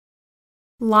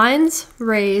Lines,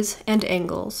 rays, and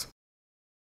angles.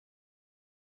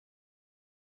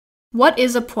 What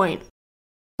is a point?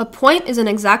 A point is an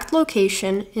exact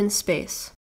location in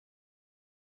space.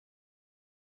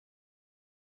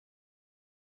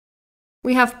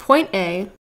 We have point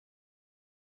A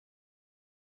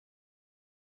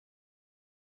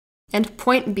and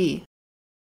point B.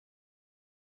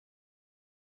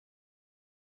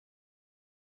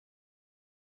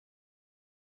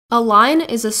 A line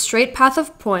is a straight path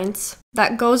of points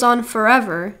that goes on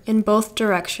forever in both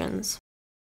directions.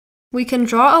 We can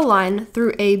draw a line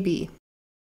through AB.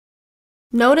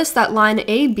 Notice that line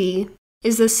AB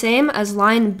is the same as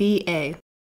line BA.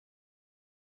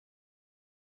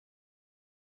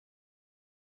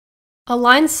 A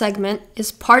line segment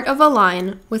is part of a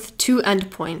line with two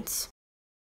endpoints.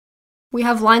 We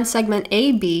have line segment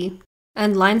AB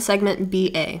and line segment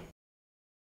BA.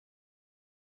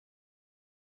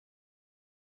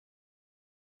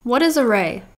 What is a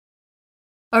ray?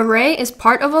 A ray is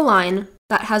part of a line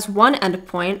that has one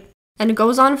endpoint and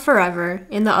goes on forever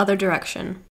in the other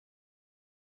direction.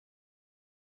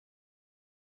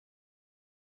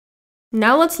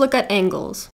 Now let's look at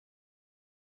angles.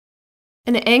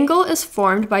 An angle is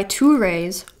formed by two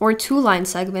rays or two line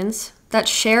segments that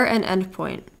share an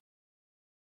endpoint.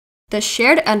 The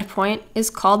shared endpoint is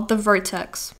called the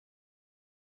vertex.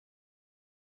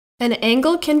 An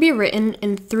angle can be written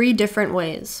in three different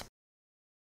ways: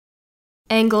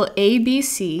 angle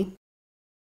ABC,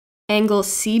 angle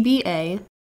CBA.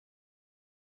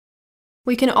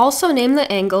 We can also name the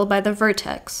angle by the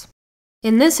vertex.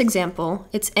 In this example,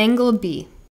 it's angle B.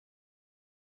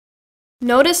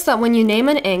 Notice that when you name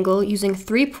an angle using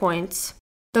 3 points,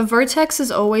 the vertex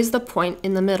is always the point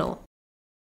in the middle.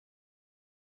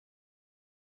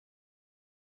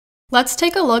 Let's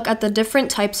take a look at the different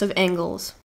types of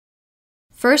angles.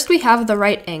 First, we have the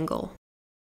right angle.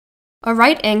 A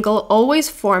right angle always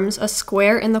forms a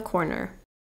square in the corner.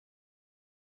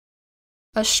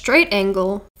 A straight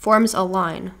angle forms a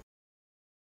line.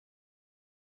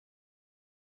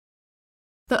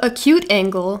 The acute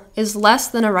angle is less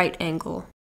than a right angle.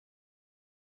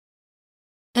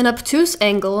 An obtuse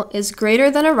angle is greater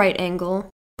than a right angle,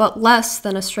 but less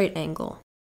than a straight angle.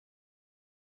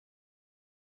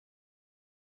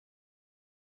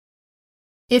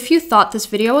 If you thought this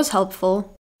video was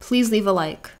helpful, please leave a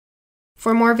like.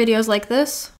 For more videos like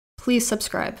this, please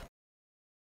subscribe.